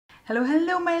Hello,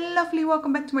 hello my lovely,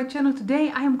 welcome back to my channel.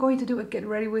 Today I am going to do a get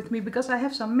ready with me because I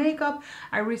have some makeup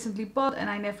I recently bought and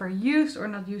I never used or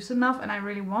not used enough, and I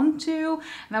really want to.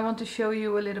 And I want to show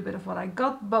you a little bit of what I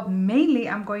got, but mainly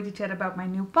I'm going to chat about my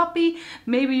new puppy.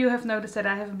 Maybe you have noticed that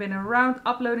I haven't been around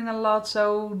uploading a lot,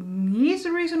 so here's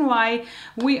the reason why.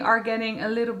 We are getting a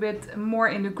little bit more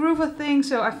in the groove of things,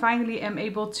 so I finally am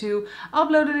able to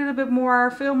upload a little bit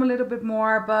more, film a little bit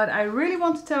more. But I really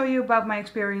want to tell you about my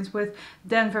experience with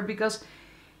Denver, because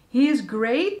he is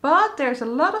great, but there's a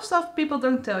lot of stuff people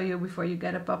don't tell you before you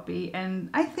get a puppy,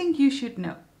 and I think you should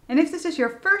know. And if this is your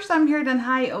first time here, then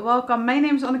hi, welcome. My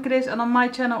name is McCann, and on my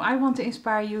channel I want to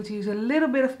inspire you to use a little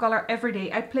bit of color every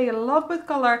day. I play a lot with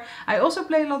color. I also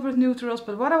play a lot with neutrals,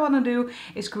 but what I want to do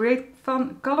is create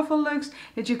fun, colorful looks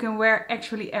that you can wear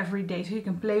actually every day. So you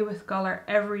can play with color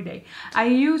every day. I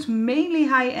use mainly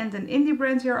high-end and indie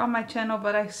brands here on my channel,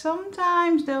 but I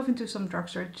sometimes delve into some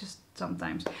drugstore, just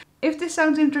sometimes. If this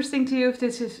sounds interesting to you, if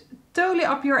this is totally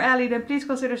up your alley, then please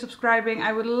consider subscribing.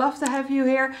 I would love to have you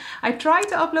here. I try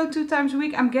to upload 2 times a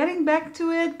week. I'm getting back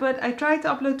to it, but I try to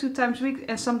upload 2 times a week,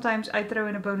 and sometimes I throw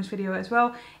in a bonus video as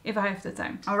well if I have the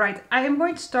time. Alright, I am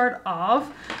going to start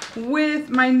off with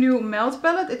my new melt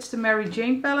palette. It's the Mary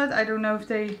Jane palette. I don't know if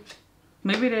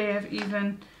maybe they have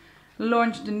even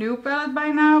launched the new palette by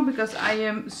now, because I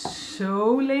am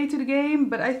so late to the game,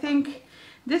 but I think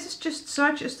this is just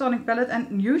such a stunning palette,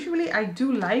 and usually I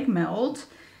do like melt.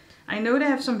 I know they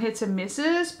have some hits and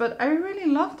misses, but I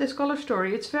really love this color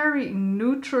story. It's very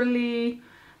neutrally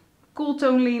cool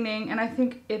tone leaning, and I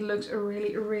think it looks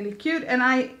really, really cute. And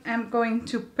I am going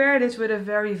to pair this with a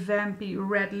very vampy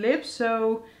red lip,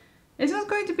 so it's not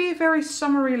going to be a very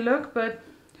summery look, but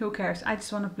who cares? I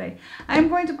just want to play. I'm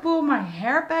going to pull my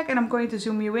hair back and I'm going to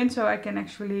zoom you in so I can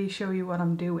actually show you what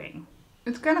I'm doing.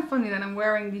 It's kind of funny that I'm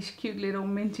wearing these cute little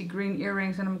minty green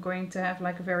earrings and I'm going to have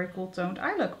like a very cool toned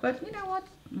eye look, but you know what?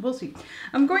 We'll see.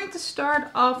 I'm going to start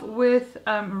off with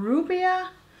Rubia.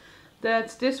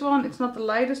 That's this one. It's not the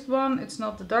lightest one, it's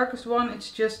not the darkest one, it's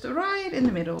just right in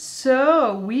the middle.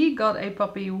 So we got a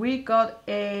puppy.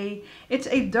 It's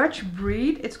a Dutch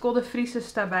breed. It's called a Friese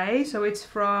Stabij. So it's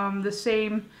from the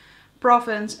same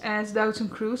province as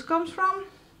Doutzen Cruise comes from.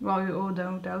 Well, you all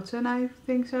know Doutzen, I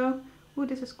think so. Oh,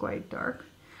 this is quite dark.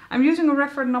 I'm using a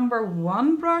Redford number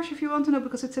 1 brush if you want to know,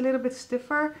 because it's a little bit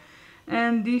stiffer.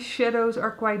 And these shadows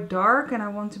are quite dark and I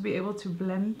want to be able to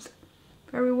blend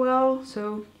very well.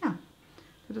 So yeah,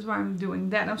 that is why I'm doing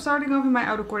that. I'm starting off in my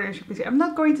outer corner, as you can see. I'm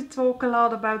not going to talk a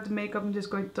lot about the makeup. I'm just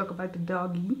going to talk about the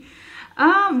doggy.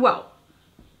 Well,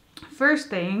 first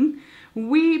thing,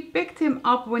 we picked him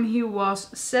up when he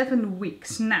was 7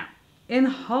 weeks. Now, in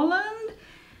Holland,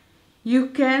 you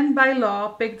can, by law,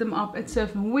 pick them up at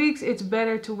 7 weeks. It's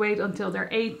better to wait until they're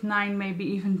 8, 9, maybe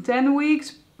even 10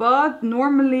 weeks. But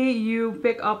normally you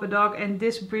pick up a dog, and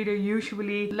this breeder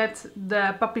usually lets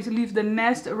the puppies leave the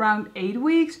nest around 8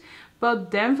 weeks.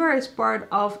 But Denver is part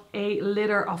of a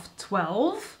litter of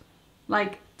 12.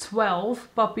 Like 12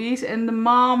 puppies. And the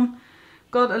mom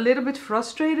got a little bit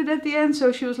frustrated at the end.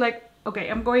 So she was like, okay,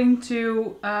 I'm going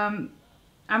to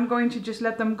just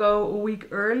let them go a week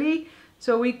early.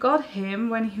 So we got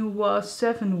him when he was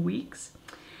 7 weeks.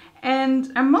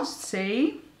 And I must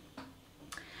say,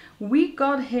 we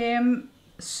got him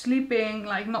sleeping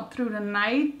like not through the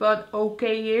night, but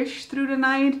okay-ish through the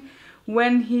night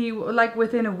when he, like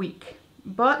within a week.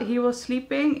 But he was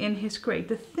sleeping in his crate.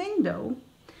 The thing though,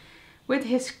 with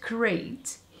his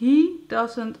crate, he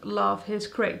doesn't love his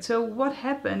crate. So what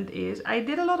happened is, I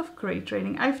did a lot of crate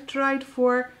training. I've tried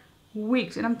for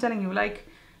weeks, and I'm telling you, like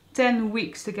 10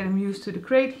 weeks to get him used to the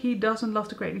crate. He doesn't love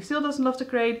the crate. He still doesn't love the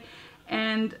crate.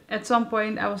 And at some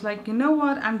point I was like, you know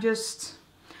what? I'm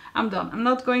done. I'm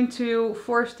not going to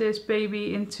force this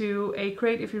baby into a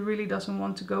crate if he really doesn't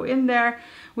want to go in there.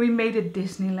 We made it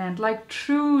Disneyland, like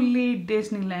truly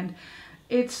Disneyland.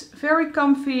 It's very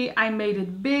comfy. I made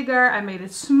it bigger, I made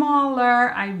it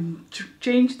smaller, I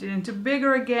changed it into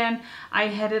bigger again. I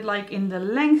had it like in the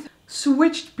length,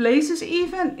 switched places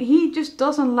even. He just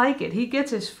doesn't like it. He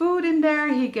gets his food in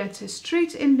there, he gets his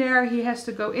treats in there, he has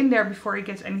to go in there before he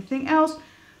gets anything else.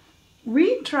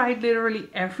 We tried literally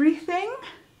everything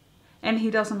and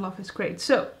he doesn't love his crate.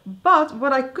 So, but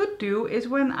what I could do is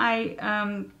when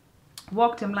I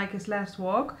walked him, like his last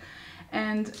walk,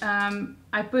 and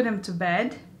I put him to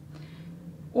bed,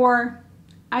 or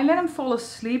I let him fall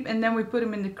asleep and then we put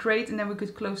him in the crate and then we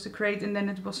could close the crate, and then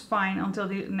it was fine until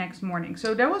the next morning.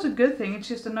 So that was a good thing. It's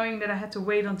just annoying that I had to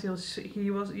wait until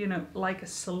he was, you know, like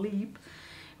asleep.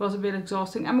 It was a bit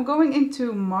exhausting. I'm going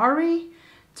into Mari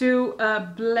to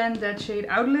blend that shade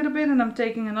out a little bit. And I'm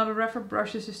taking another reference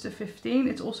brush. This is the 15.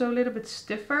 It's also a little bit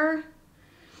stiffer.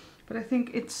 But I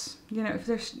think it's, you know, if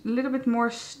there's a little bit more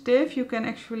stiff, you can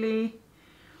actually,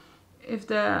 if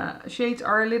the shades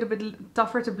are a little bit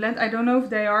tougher to blend. I don't know if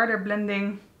they are. They're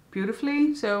blending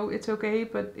beautifully, so it's okay.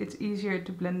 But it's easier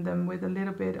to blend them with a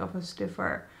little bit of a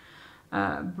stiffer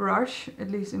brush, at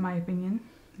least in my opinion.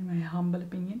 In my humble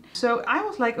opinion. So I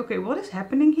was like, okay, what is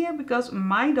happening here? Because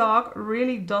my dog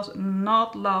really does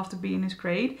not love to be in his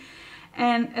crate.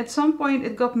 And at some point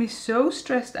it got me so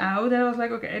stressed out that I was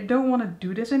like, okay, I don't want to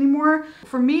do this anymore.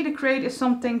 For me, the crate is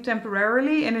something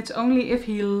temporarily, and it's only if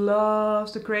he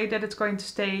loves the crate that it's going to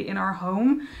stay in our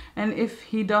home. And if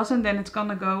he doesn't, then it's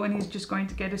gonna go and he's just going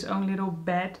to get his own little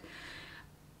bed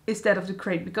instead of the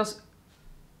crate, because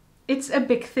it's a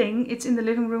big thing. It's in the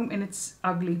living room and it's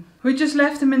ugly. We just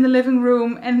left him in the living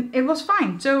room and it was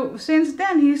fine. So since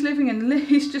then he's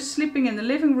he's just sleeping in the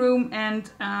living room, and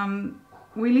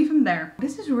we leave him there.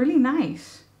 This is really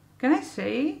nice. Can I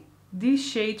say these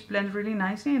shades blend really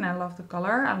nicely, and I love the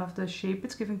color. I love the shape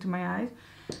it's giving to my eyes.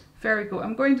 Very cool.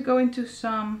 I'm going to go into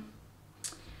some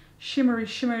shimmery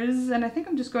shimmers, and I think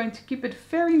I'm just going to keep it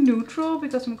very neutral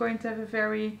because I'm going to have a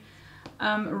very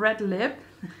red lip.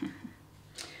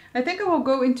 I think I will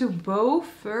go into both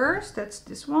first. That's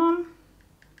this one,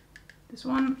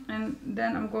 and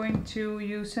then I'm going to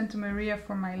use Santa Maria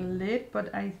for my lid,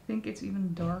 but I think it's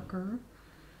even darker.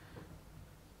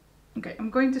 Okay, I'm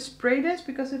going to spray this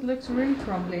because it looks really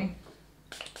crumbly.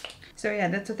 So yeah,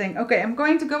 that's the thing. Okay, I'm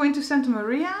going to go into Santa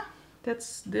Maria.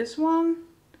 That's this one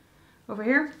over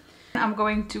here. I'm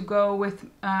going to go with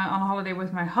on a holiday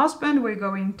with my husband. We're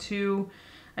going to,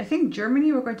 I think,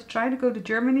 Germany. We're going to try to go to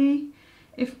Germany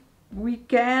if we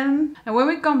can. And when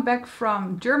we come back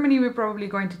from Germany, we're probably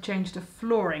going to change the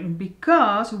flooring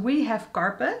because we have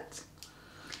carpet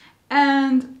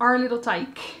and our little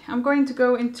teak. I'm going to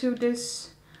go into this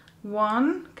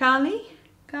one, Kali,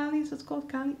 is it called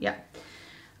Kali? Yeah.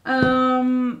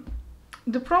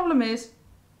 The problem is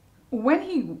when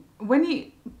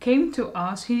he came to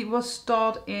us, he was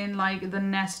taught in like the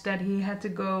nest that he had to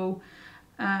go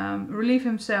relieve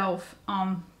himself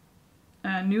on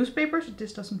newspapers.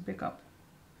 This doesn't pick up.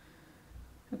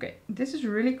 Okay, this is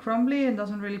really crumbly and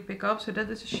doesn't really pick up, so that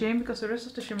is a shame because the rest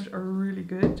of the shimmers are really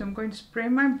good. So I'm going to spray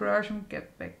my brush and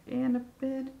get back in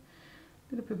a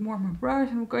little bit more of my brush.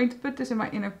 I'm going to put this in my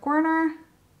inner corner.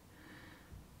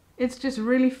 It's just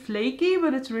really flaky,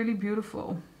 but it's really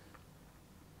beautiful.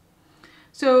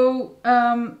 So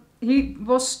he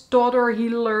was taught, or he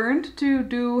learned to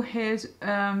do his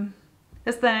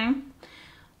thing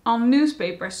on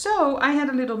newspaper. So I had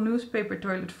a little newspaper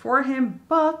toilet for him,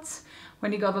 but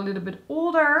when he got a little bit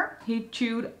older, he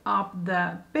chewed up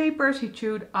the papers, he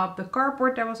chewed up the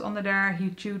cardboard that was under there, he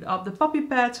chewed up the puppy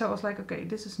pad. So I was like, okay,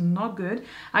 this is not good.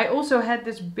 I also had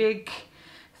this big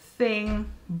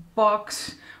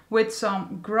box with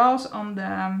some grass on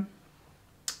the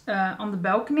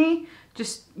balcony,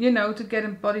 just, you know, to get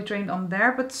him potty trained on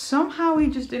there. But somehow he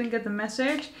just didn't get the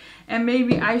message, and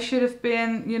maybe I should have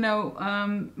been, you know,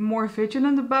 more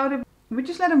vigilant about it. We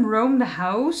just let him roam the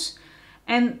house,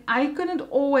 and I couldn't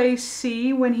always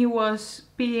see when he was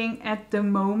peeing at the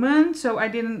moment, so I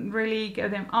didn't really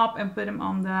get him up and put him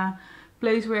on the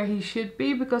place where he should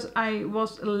be, because I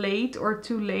was late or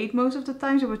too late most of the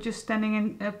time. So I was just standing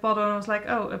in a puddle and I was like,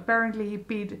 oh, apparently he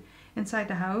peed inside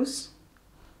the house.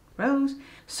 Gross.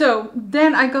 So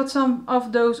then I got some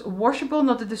of those washable,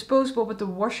 not the disposable, but the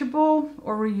washable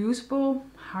or reusable,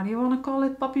 how do you want to call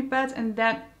it, puppy pads. And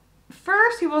that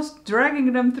first he was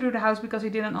dragging them through the house because he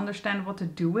didn't understand what to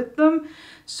do with them.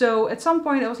 So at some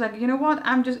point I was like, you know what,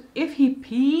 if he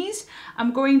pees,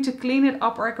 I'm going to clean it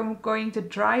up, or I'm going to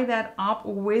dry that up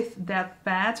with that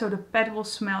pad, so the pad will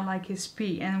smell like his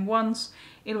pee. And once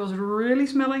it was really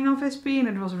smelling of his pee and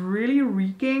it was really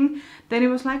reeking, then he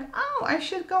was like, oh, I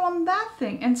should go on that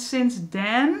thing. And since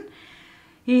then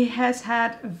he has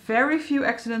had very few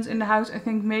accidents in the house. I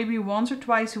think maybe once or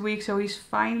twice a week. So he's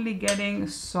finally getting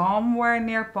somewhere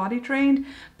near potty trained.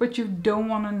 But you don't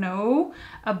want to know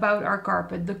about our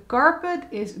carpet. The carpet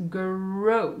is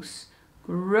gross.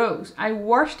 Gross. I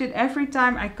washed it every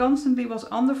time. I constantly was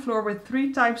on the floor with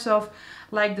 3 types of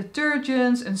like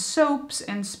detergents and soaps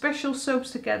and special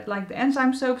soaps to get, like the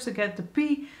enzyme soaps to get the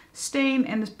pee stain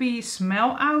and the pee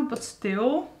smell out. But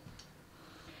still,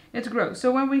 it's gross.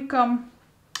 So when we come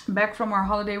back from our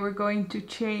holiday, we're going to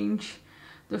change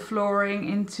the flooring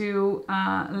into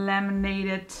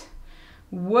laminated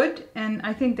wood, and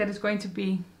I think that is going to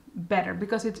be better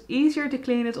because it's easier to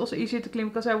clean. It's also easier to clean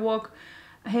because I walk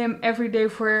him every day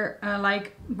for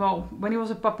like, well, when he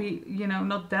was a puppy, you know,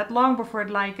 not that long, but for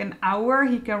like an hour,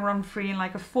 he can run free in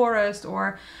like a forest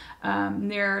or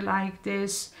near like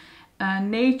this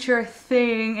nature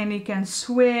thing, and he can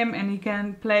swim and he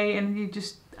can play, and he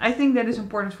just, I think that is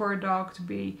important for a dog to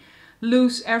be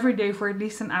loose every day for at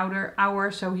least an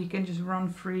hour so he can just run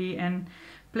free and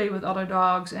play with other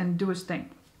dogs and do his thing.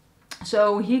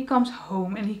 So he comes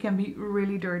home and he can be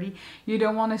really dirty. You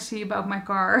don't want to see about my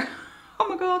car. Oh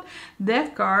my god,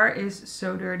 that car is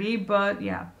so dirty. But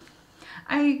yeah,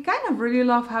 I kind of really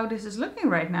love how this is looking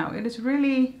right now. It is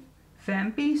really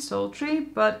vampy, sultry,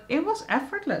 but it was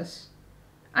effortless,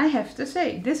 I have to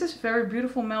say. This is very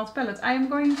beautiful melt palette. I am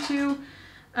going to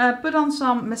put on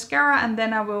some mascara and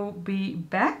then I will be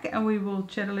back and we will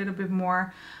chat a little bit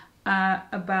more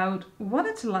about what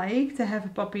it's like to have a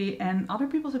puppy and other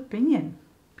people's opinion,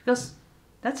 because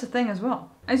that's the thing as well.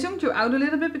 I zoomed you out a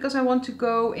little bit because I want to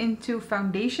go into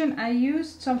foundation. I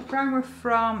used some primer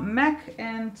from MAC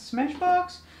and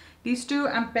Smashbox. These two,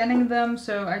 I'm panning them,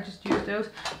 so I just use those.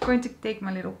 I'm going to take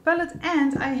my little palette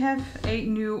and I have a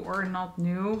new, or not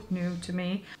new, new to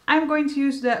me. I'm going to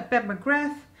use the Pat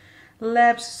McGrath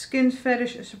Labs Skin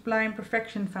Fetish Sublime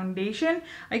Perfection Foundation.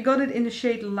 I got it in the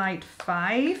shade Light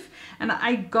 5 and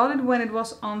I got it when it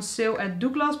was on sale at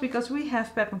Douglas, because we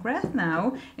have Pat McGrath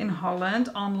now in Holland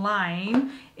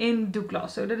online in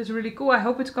Douglas. So that is really cool. I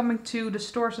hope it's coming to the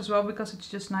stores as well, because it's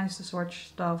just nice to swatch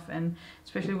stuff, and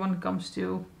especially when it comes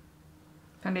to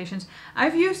foundations.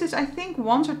 I've used this I think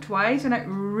once or twice and I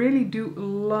really do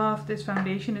love this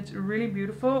foundation. It's really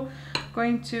beautiful. I'm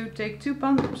going to take 2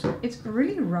 pumps. It's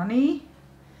really runny,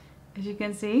 as you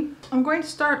can see. I'm going to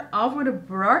start off with a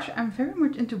brush. I'm very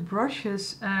much into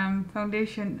brushes,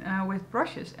 foundation with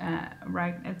brushes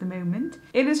right at the moment.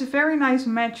 It is a very nice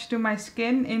match to my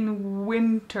skin in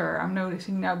winter, I'm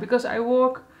noticing now, because I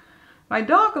walk my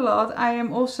dog a lot. I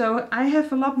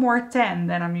have a lot more tan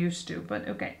than I'm used to, but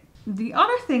okay. The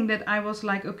other thing that I was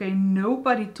like, okay,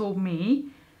 nobody told me,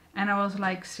 and I was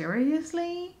like,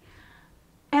 seriously?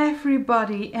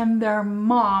 Everybody and their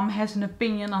mom has an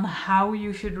opinion on how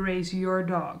you should raise your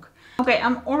dog. Okay,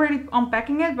 I'm already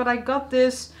unpacking it, but I got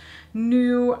this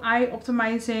new eye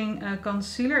optimizing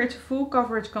concealer. It's a full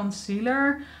coverage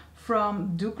concealer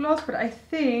from Douglas, but I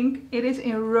think it is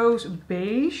in rose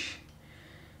beige.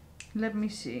 Let me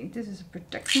see. This is a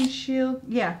protection shield.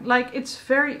 Yeah, like it's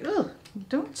very, ugh,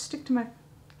 don't stick to my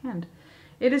hand.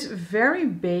 It is very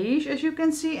beige, as you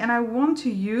can see, and I want to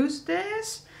use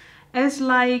this as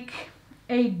like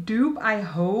a dupe, I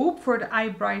hope, for the eye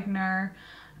brightener.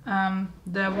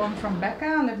 The one from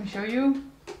Becca. Let me show you.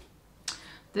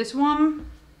 This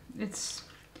one, it's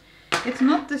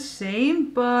not the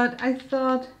same, but I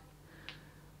thought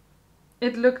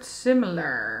it looked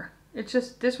similar. It's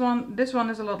just this one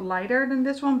is a lot lighter than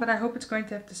this one, but I hope it's going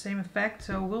to have the same effect,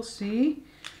 so we'll see.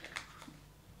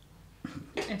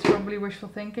 It's probably wishful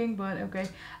thinking, but okay.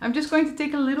 I'm just going to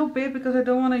take a little bit because I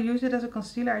don't want to use it as a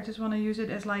concealer. I just want to use it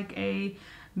as like a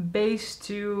base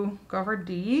to cover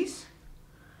these.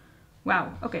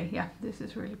 Wow, okay, yeah, this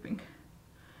is really pink.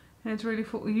 And it's really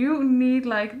full. You need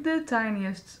like the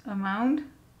tiniest amount.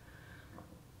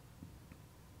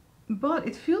 But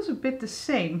it feels a bit the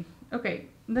same. Okay.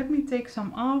 Let me take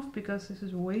some off because this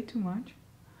is way too much.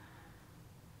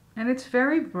 And it's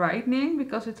very brightening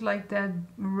because it's like that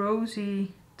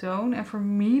rosy tone. And for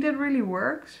me that really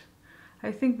works.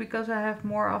 I think because I have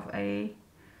more of a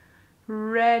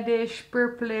reddish,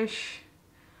 purplish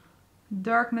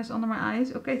darkness under my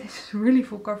eyes. Okay, this is really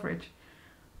full coverage.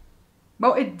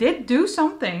 Well, it did do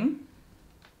something.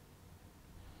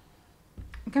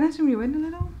 Can I zoom you in a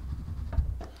little?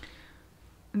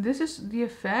 This is the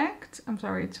effect. I'm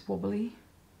sorry, it's wobbly.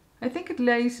 I think it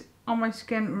lays on my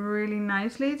skin really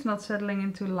nicely. It's not settling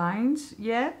into lines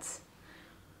yet.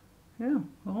 Yeah,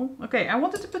 well, okay. I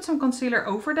wanted to put some concealer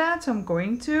over that, so I'm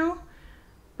going to.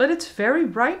 But it's very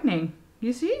brightening.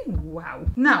 You see? Wow.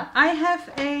 Now, I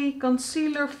have a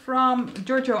concealer from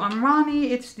Giorgio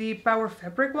Armani. It's the Power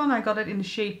Fabric one. I got it in the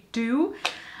shade 2.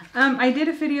 I did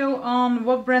a video on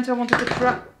what brands I wanted to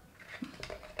try.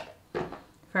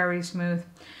 Very smooth.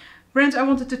 Brands I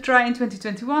wanted to try in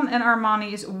 2021, and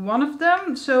Armani is one of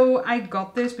them. So I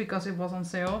got this because it was on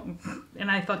sale,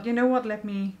 and I thought, you know what, let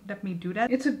me do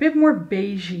that. It's a bit more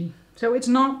beigey, so it's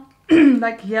not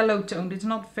like yellow toned. It's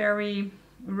not very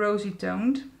rosy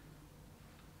toned.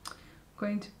 I'm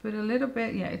going to put a little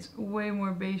bit. Yeah, it's way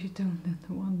more beigey toned than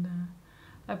the one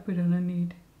I put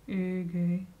underneath.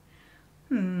 Okay.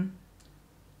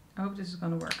 I hope this is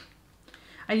gonna work.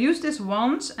 I used this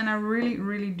once and I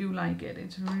really do like it.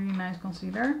 It's a really nice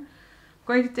concealer. I'm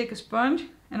going to take a sponge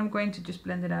and I'm going to just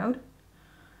blend it out.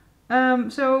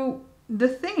 So the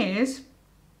thing is,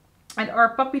 at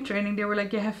our puppy training, they were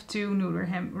like, you have to neuter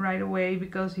him right away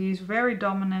because he's very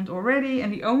dominant already.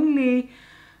 And the only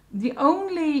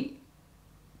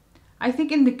I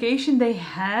think indication they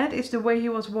had is the way he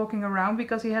was walking around,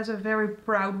 because he has a very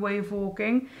proud way of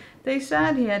walking. They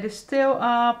said he had his tail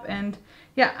up, and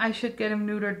yeah, I should get him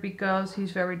neutered because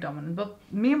he's very dominant. But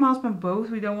me and my husband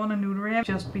both, we don't want to neuter him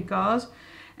just because.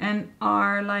 And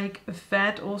our like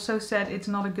vet also said it's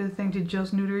not a good thing to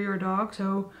just neuter your dog.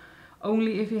 So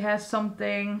only if he has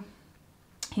something,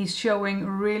 he's showing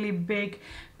really big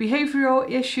behavioral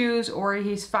issues, or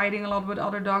he's fighting a lot with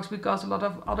other dogs because a lot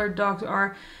of other dogs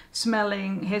are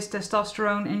smelling his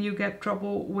testosterone and you get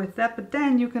trouble with that. But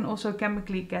then you can also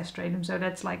chemically castrate him, so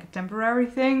that's like a temporary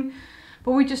thing.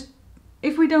 But we just,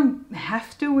 if we don't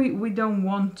have to, we don't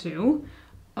want to.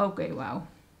 Okay, wow.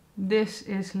 This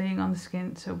is laying on the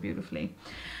skin so beautifully.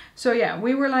 So yeah,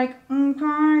 we were like,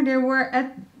 okay, they were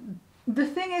at... The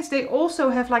thing is, they also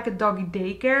have like a doggy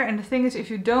daycare. And the thing is, if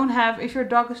your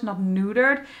dog is not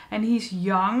neutered and he's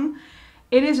young,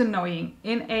 it is annoying.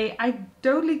 I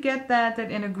totally get that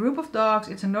in a group of dogs,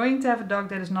 it's annoying to have a dog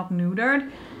that is not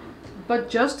neutered. But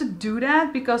just to do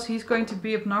that because he's going to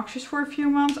be obnoxious for a few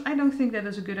months, I don't think that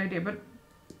is a good idea. But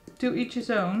to each his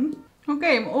own.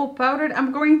 Okay, I'm all powdered.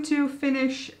 I'm going to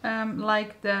finish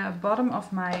like the bottom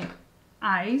of my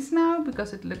eyes now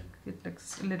because it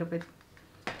looks a little bit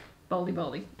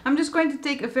baldy. I'm just going to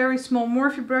take a very small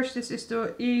Morphe brush. This is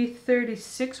the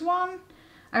E36 one.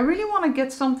 I really want to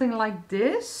get something like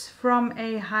this from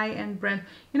a high-end brand.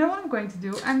 You know what I'm going to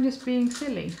do? I'm just being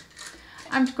silly.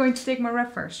 I'm just going to take my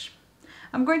reference.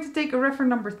 I'm going to take a reference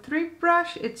number 3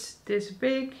 brush. It's this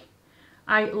big.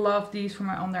 I love these for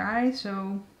my under eye.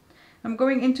 So I'm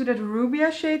going into that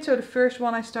Rubia shade. So the first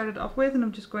one I started off with, and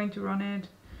I'm just going to run it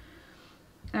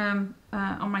on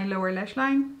my lower lash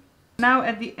line. Now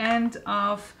at the end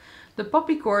of the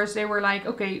puppy course, they were like,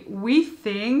 okay, we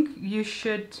think you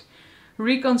should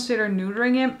reconsider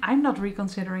neutering him. I'm not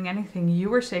reconsidering anything. You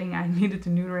were saying I needed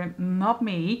to neuter him, not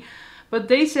me. But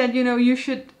they said, you know, you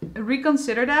should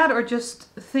reconsider that or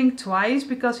just think twice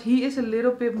because he is a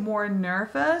little bit more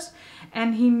nervous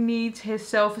and he needs his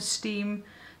self-esteem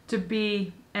to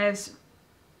be as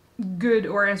good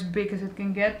or as big as it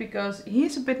can get, because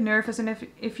he's a bit nervous, and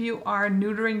if you are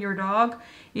neutering your dog,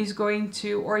 he's going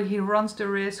to, or he runs the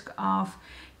risk of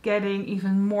getting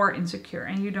even more insecure,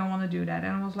 and you don't want to do that.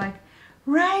 And I was like,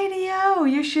 rightio,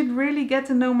 you should really get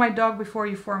to know my dog before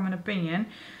you form an opinion.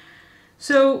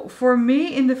 So for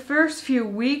me, in the first few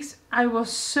weeks, I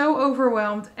was so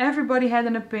overwhelmed. Everybody had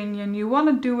an opinion. You want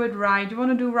to do it right. You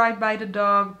want to do right by the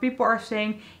dog. People are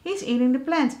saying, he's eating the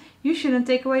plant. You shouldn't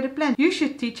take away the plant. You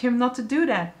should teach him not to do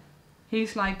that.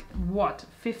 He's like, what,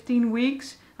 15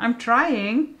 weeks? I'm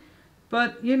trying.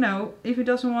 But, you know, if he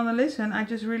doesn't want to listen, I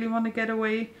just really want to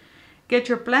get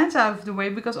your plants out of the way,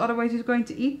 because otherwise he's going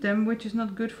to eat them, which is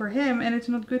not good for him and it's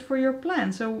not good for your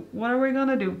plant. So what are we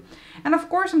gonna do? And of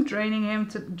course I'm training him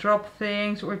to drop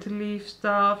things or to leave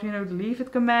stuff, you know, the leave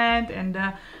it command and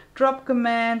the drop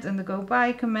command and the go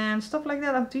by command, stuff like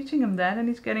that. I'm teaching him that and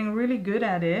he's getting really good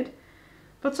at it.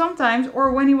 But sometimes,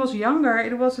 or when he was younger,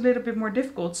 it was a little bit more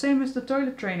difficult. Same as the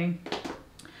toilet training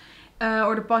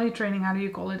or the potty training, how do you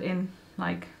call it in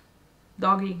like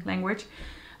doggy language.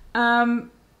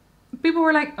 People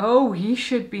were like, oh, he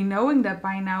should be knowing that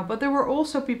by now. But there were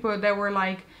also people that were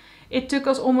like, it took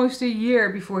us almost a year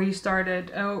before he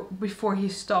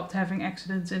stopped having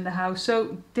accidents in the house.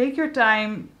 So take your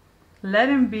time, let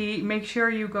him be, make sure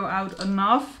you go out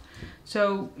enough.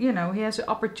 So, you know, he has the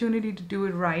opportunity to do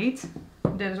it right.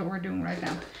 That is what we're doing right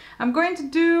now. I'm going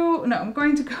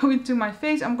to go into my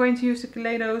face. I'm going to use the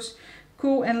Kaleidos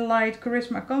Cool and Light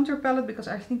Charisma Contour Palette because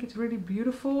I think it's really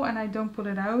beautiful and I don't pull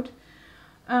it out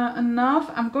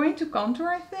enough. I'm going to contour,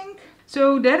 I think.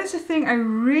 So that is a thing I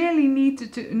really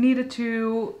needed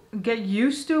to get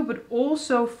used to, but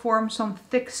also form some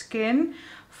thick skin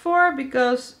for,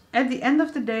 because at the end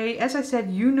of the day, as I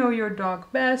said, you know your dog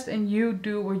best and you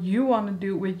do what you want to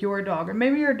do with your dog. Or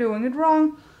maybe you're doing it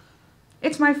wrong.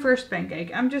 It's my first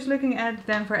pancake. I'm just looking at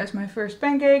Denver as my first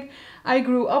pancake. I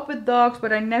grew up with dogs,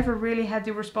 but I never really had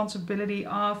the responsibility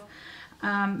of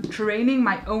training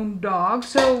my own dog.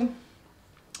 So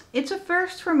it's a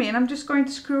first for me and I'm just going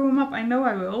to screw him up. I know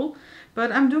I will,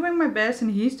 but I'm doing my best and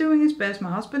he's doing his best.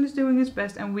 My husband is doing his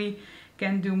best and we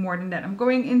can do more than that. I'm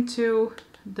going into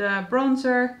the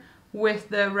bronzer with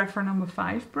the Refer number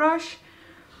 5 brush.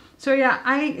 So yeah,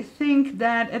 I think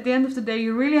that at the end of the day,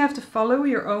 you really have to follow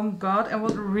your own gut. And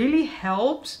what really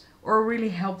helps, or really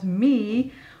helped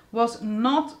me, was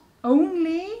not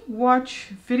only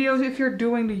watch videos if you're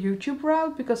doing the YouTube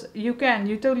route, because you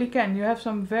totally can. You have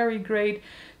some very great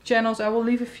channels. I will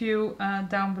leave a few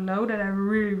down below that I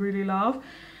really love.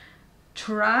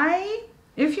 Try,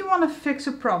 if you want to fix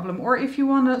a problem or if you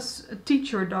want to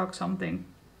teach your dog something,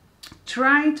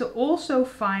 try to also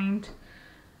find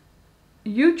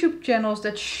YouTube channels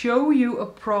that show you a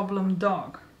problem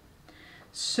dog.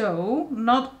 So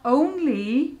not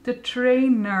only the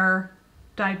trainer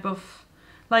type of,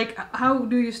 like how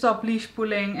do you stop leash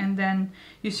pulling, and then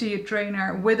you see a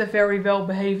trainer with a very well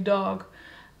behaved dog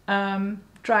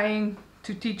trying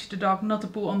to teach the dog not to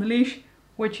pull on the leash,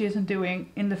 which he isn't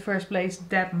doing in the first place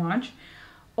that much.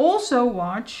 Also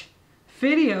watch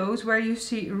videos where you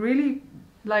see really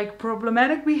like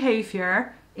problematic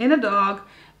behavior in a dog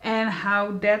and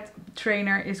how that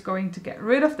trainer is going to get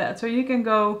rid of that. So you can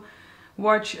go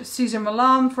watch Cesar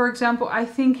Millan, for example. I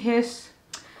think his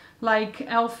like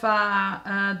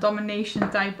alpha domination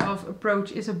type of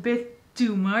approach is a bit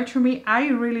too much for me. I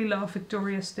really love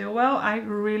Victoria Stilwell. I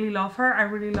really love her. I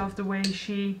really love the way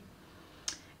she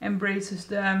embraces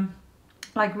them,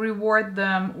 like reward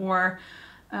them, or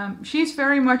she's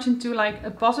very much into like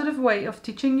a positive way of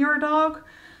teaching your dog.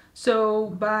 So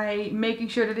by making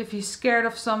sure that if he's scared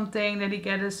of something, that he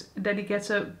gets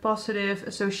a positive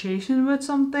association with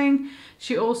something.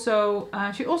 She also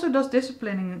does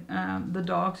disciplining the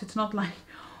dogs. It's not like,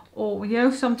 oh, you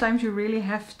know, sometimes you really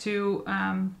have to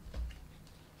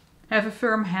have a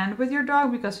firm hand with your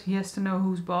dog because he has to know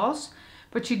who's boss.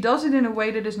 But she does it in a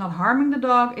way that is not harming the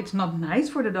dog. It's not nice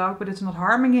for the dog, but it's not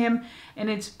harming him, and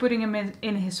it's putting him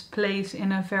in his place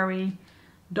in a very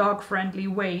dog-friendly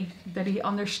way that he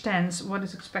understands what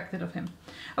is expected of him.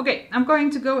 Okay, I'm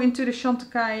going to go into the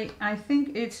Chantecaille. I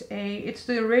think it's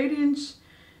the Radiance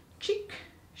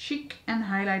Chic and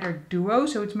Highlighter Duo.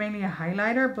 So it's mainly a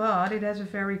highlighter, but it has a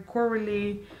very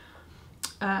corally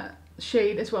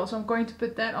shade as well. So I'm going to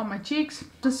put that on my cheeks.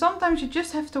 And sometimes you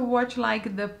just have to watch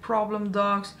like the problem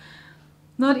dogs.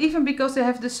 Not even because they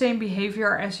have the same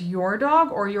behavior as your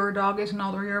dog, or your dog is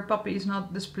not, or your puppy is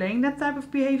not displaying that type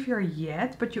of behavior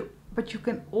yet, but you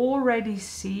can already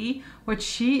see what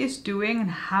she is doing and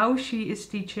how she is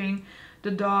teaching the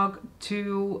dog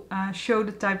to show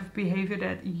the type of behavior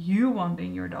that you want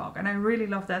in your dog. And I really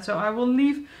love that. So I will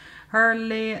leave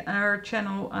her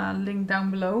channel link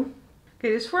down below.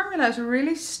 Okay, this formula is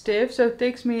really stiff, so it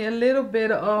takes me a little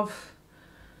bit of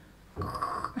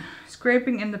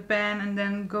scraping in the pan and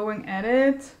then going at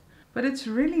it, but it's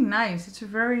really nice. It's a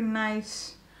very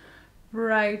nice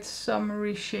bright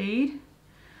summery shade,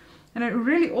 and I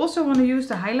really also want to use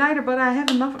the highlighter, but I have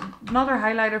another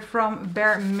highlighter from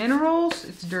Bare Minerals.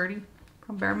 It's dirty.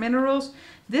 From Bare Minerals.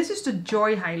 This is the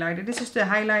Joy highlighter. This is the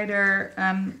highlighter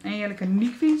Angelica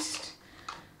Nyqvist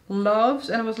loves,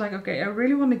 and I was like, okay, I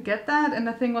really want to get that, and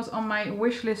the thing was on my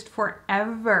wish list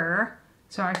forever,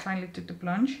 so I finally took the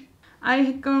plunge.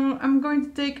 I'm going to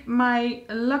take my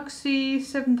Luxie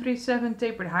 737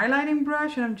 tapered highlighting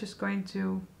brush, and I'm just going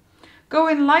to go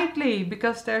in lightly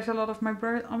because there's a lot of my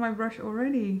on my brush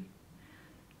already.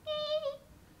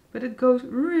 But it goes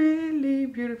really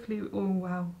beautifully. Oh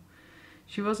wow.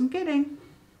 She wasn't kidding.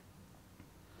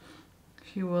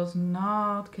 She was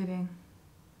not kidding.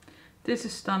 This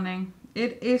is stunning.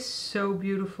 It is so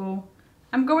beautiful.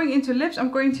 I'm going into lips.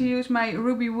 I'm going to use my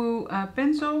Ruby Woo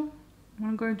pencil.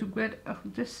 I'm going to get, oh,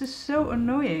 this is so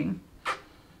annoying.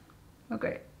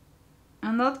 Okay,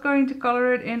 I'm not going to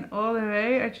color it in all the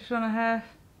way. I just want to have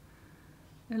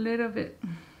a little bit.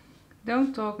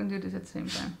 Don't talk and do this at the same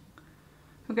time.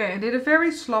 Okay, I did a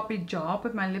very sloppy job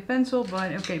with my lip pencil,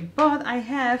 but okay, but I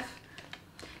have,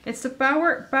 it's the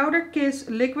Powder Kiss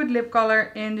liquid lip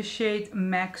color in the shade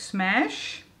Mac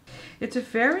Smash. It's a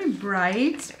very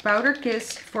bright Powder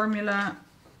Kiss formula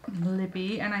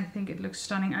lippy, and I think it looks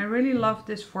stunning. I really love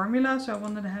this formula, so I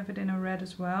wanted to have it in a red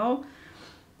as well.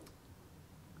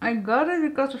 I got it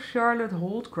because of Charlotte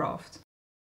Holdcroft.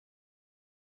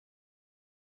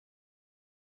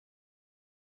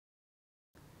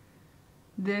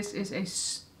 This is a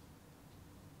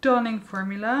stunning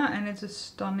formula, and it's a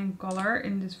stunning color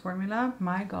in this formula.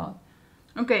 My god.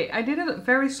 Okay, I did a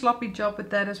very sloppy job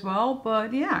with that as well,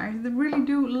 but yeah, I really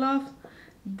do love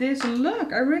this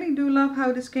look. I really do love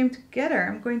how this came together.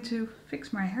 I'm going to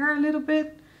fix my hair a little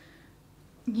bit.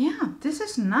 Yeah, this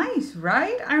is nice,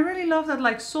 right? I really love that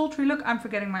like sultry look. I'm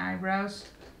forgetting my eyebrows.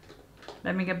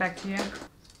 Let me get back to you.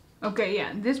 Okay,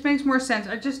 yeah, this makes more sense.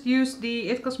 I just used the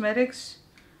IT Cosmetics.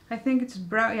 I think it's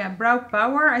Brow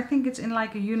Power. I think it's in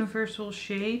like a universal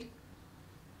shade.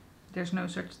 There's no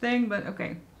such thing, but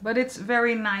okay. But it's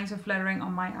very nice and flattering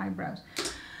on my eyebrows.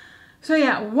 So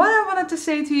yeah, what I wanted to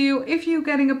say to you, if you're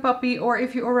getting a puppy or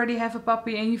if you already have a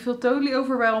puppy and you feel totally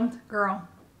overwhelmed, girl,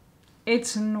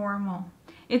 it's normal.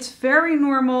 It's very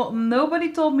normal.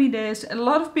 Nobody told me this. A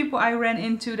lot of people I ran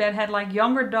into that had like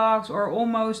younger dogs or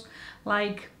almost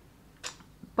like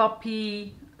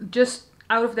puppy, just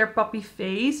out of their puppy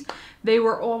phase, they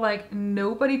were all like,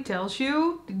 nobody tells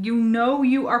you. You know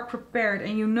you are prepared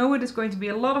and you know it is going to be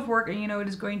a lot of work and you know it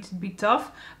is going to be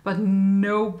tough, but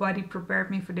nobody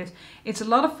prepared me for this. It's a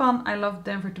lot of fun. I love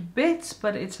Denver to bits,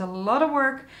 but it's a lot of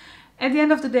work. At the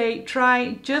end of the day,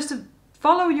 try just to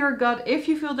follow your gut. If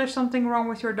you feel there's something wrong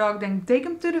with your dog, then take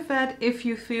him to the vet. If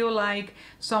you feel like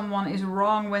someone is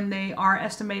wrong when they are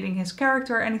estimating his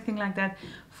character or anything like that,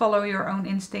 follow your own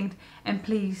instinct. And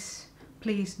please,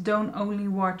 please don't only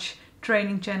watch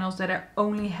training channels that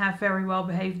only have very well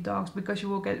behaved dogs, because you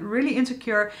will get really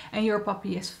insecure and your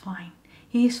puppy is fine.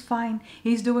 He's fine,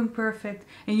 he's doing perfect,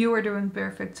 and you are doing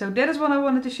perfect. So that is what I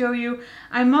wanted to show you.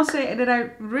 I must say that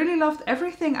I really loved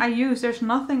everything I used. There's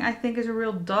nothing I think is a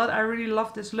real dud. I really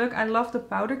love this look. I love the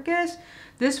powder kiss.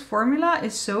 This formula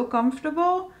is so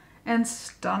comfortable and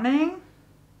stunning.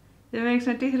 It makes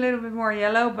my teeth a little bit more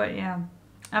yellow, but yeah,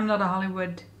 I'm not a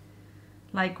Hollywood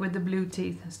like with the blue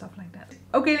teeth and stuff like that.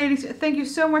 Okay ladies, thank you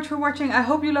so much for watching. I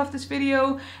hope you loved this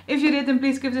video. If you did, then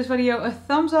please give this video a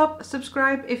thumbs up.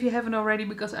 Subscribe if you haven't already,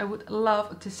 because I would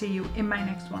love to see you in my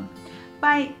next one.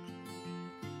 Bye!